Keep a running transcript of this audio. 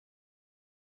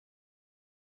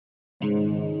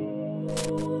Welcome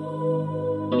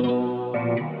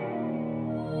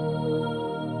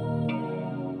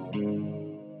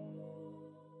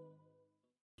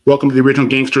to the Original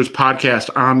Gangsters podcast.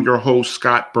 I'm your host,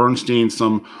 Scott Burnstein.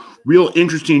 Some real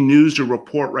interesting news to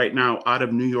report right now out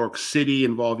of New York City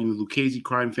involving the Lucchese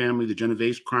crime family, the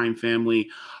Genovese crime family,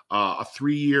 a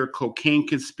 3-year cocaine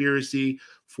conspiracy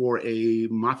for a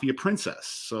Mafia princess.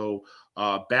 So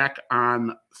back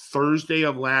on Thursday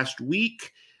of last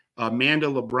week, Amanda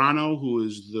Lebrano, who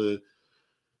is the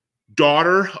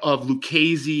daughter of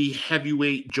Lucchese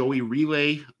heavyweight Joey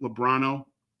Relay Lebrano,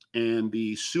 and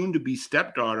the soon-to-be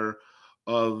stepdaughter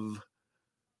of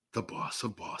the boss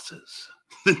of bosses,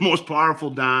 the most powerful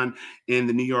don in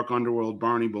the New York underworld,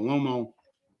 Barney Bellomo.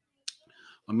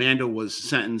 Amanda was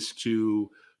sentenced to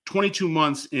 22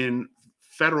 months in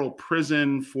federal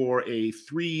prison for a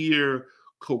 3-year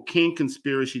cocaine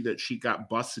conspiracy that she got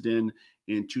busted in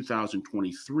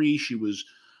 2023. She was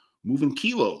moving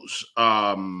kilos.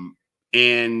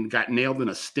 And got nailed in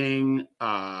a sting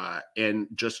and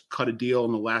just cut a deal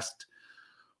in the last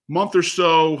month or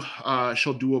so.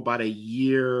 She'll do about a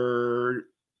year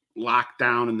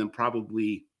lockdown and then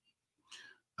probably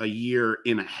a year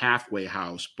in a halfway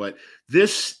house. But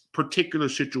this particular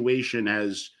situation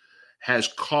has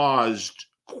caused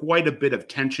quite a bit of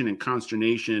tension and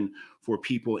consternation for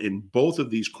people in both of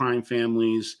these crime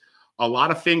families. A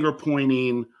lot of finger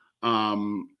pointing.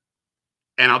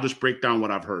 And I'll just break down what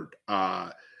I've heard.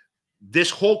 This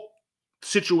whole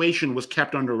situation was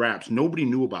kept under wraps. Nobody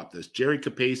knew about this. Jerry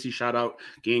Capacey, shout out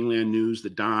Gangland News, the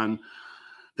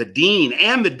dean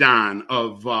and the don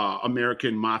of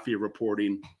American Mafia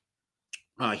reporting.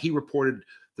 He reported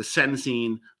the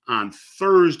sentencing on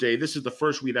Thursday. This is the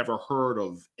first we'd ever heard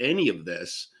of any of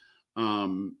this.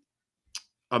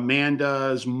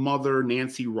 Amanda's mother,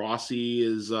 Nancy Rossi,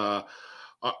 is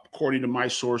according to my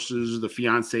sources, the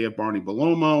fiance of Barney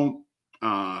Bellomo,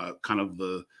 kind of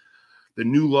the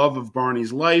new love of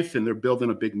Barney's life, and they're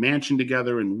building a big mansion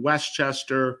together in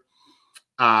Westchester.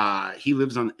 He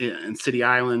lives in City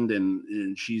Island,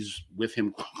 and she's with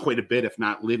him quite a bit, if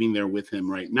not living there with him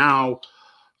right now.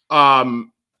 And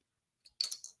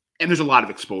there's a lot of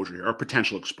exposure here, or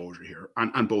potential exposure here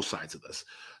on both sides of this.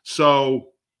 So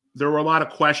there were a lot of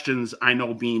questions I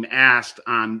know being asked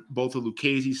on both the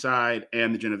Lucchese side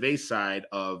and the Genovese side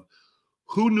of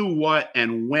who knew what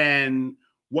and when,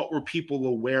 what were people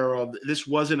aware of. This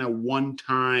wasn't a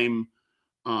one-time,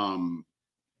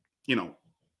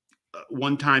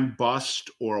 one-time bust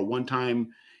or a one-time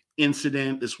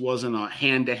incident. This wasn't a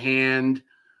hand-to-hand.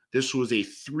 This was a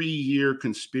 3-year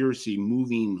conspiracy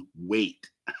moving weight,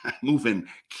 moving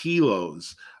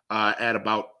kilos at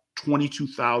about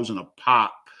 $22,000 a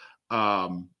pop.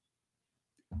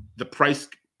 The price,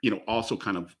 also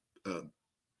kind of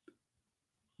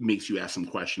makes you ask some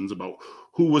questions about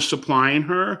who was supplying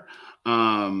her.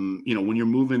 When you're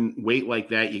moving weight like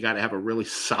that, you got to have a really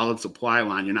solid supply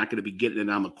line. You're not going to be getting it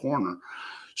on the corner.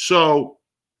 So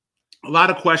a lot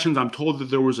of questions. I'm told that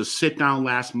there was a sit down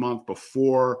last month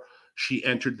before she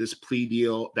entered this plea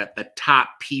deal, that the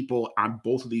top people on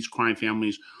both of these crime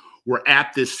families were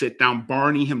at this sit down.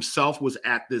 Barney himself was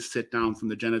at this sit down from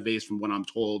the Genovese, from what I'm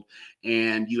told.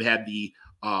 And you had the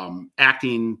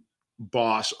acting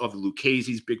boss of the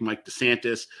Lucchese's, Big Mike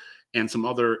DeSantis, and some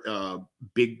other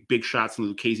big shots in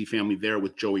the Lucchese family there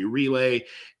with Joey Relay.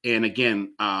 And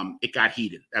again, it got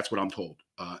heated. That's what I'm told.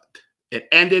 It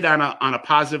ended on a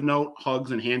positive note,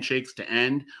 hugs and handshakes to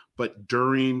end. But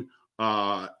during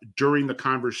the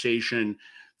conversation,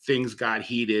 things got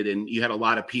heated, and you had a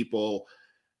lot of people,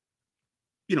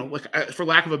 for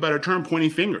lack of a better term, pointing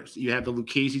fingers. You had the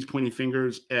Lucchese's pointing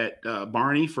fingers at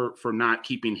Barney for not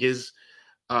keeping his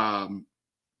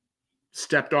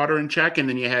stepdaughter in check. And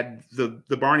then you had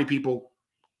the Barney people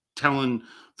telling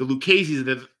the Lucchese's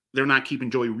that they're not keeping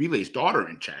Joey Relay's daughter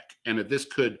in check, and that this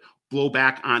could blow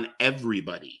back on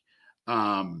everybody.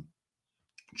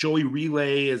 Joey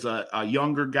Relay is a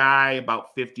younger guy,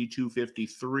 about 52,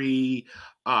 53.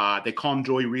 They call him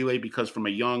Joey Relay because from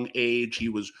a young age, he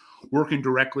was working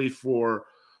directly for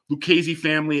Lucchese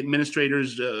family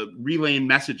administrators, relaying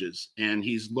messages. And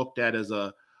he's looked at as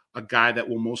a guy that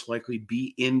will most likely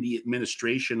be in the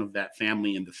administration of that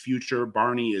family in the future.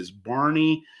 Barney is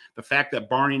Barney. The fact that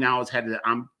Barney now has had to,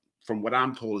 from what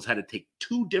I'm told, has had to take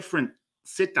 2 different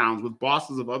sit downs with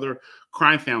bosses of other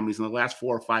crime families in the last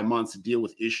 4 or 5 months to deal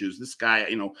with issues. This guy,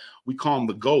 we call him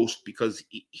the ghost because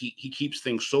he keeps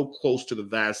things so close to the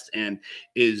vest, and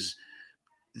it's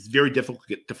very difficult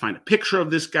to find a picture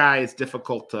of this guy. It's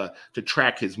difficult to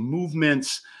track his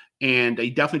movements, and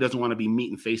he definitely doesn't want to be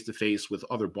meeting face to face with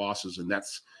other bosses. And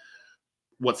that's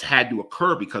what's had to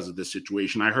occur because of this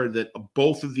situation. I heard that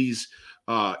both of these,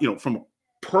 from a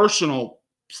personal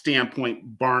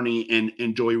standpoint, Barney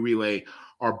and Joey Relay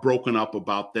are broken up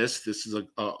about this. This is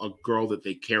a girl that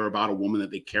they care about, a woman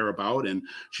that they care about, and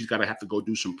she's got to have to go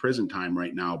do some prison time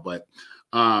right now. But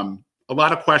a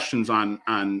lot of questions on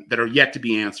that are yet to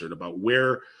be answered about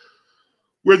where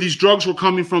these drugs were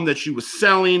coming from that she was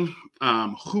selling,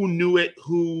 who knew it,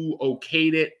 who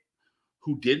okayed it,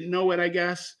 who didn't know it, I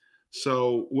guess.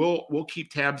 So we'll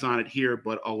keep tabs on it here,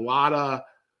 but a lot of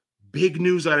big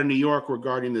news out of New York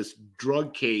regarding this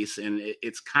drug case, and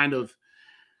it's kind of,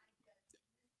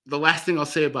 the last thing I'll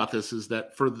say about this is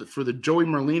that for the Joey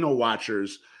Merlino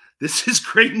watchers, this is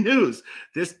great news.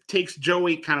 This takes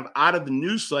Joey kind of out of the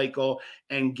news cycle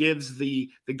and gives the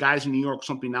guys in New York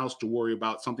something else to worry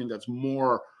about, something that's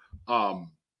more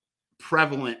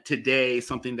prevalent today,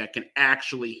 something that can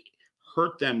actually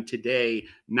hurt them today,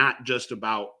 not just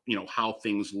about, how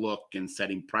things look and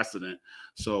setting precedent.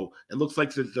 So it looks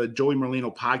like the Joey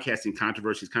Merlino podcasting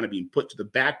controversy is kind of being put to the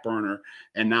back burner,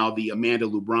 and now the Amanda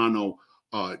Lubrano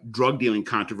drug dealing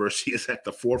controversy is at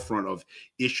the forefront of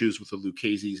issues with the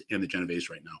Lucchese's and the Genovese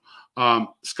right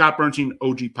now. Scott Burnstein,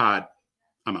 OG Pod,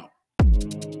 I'm out.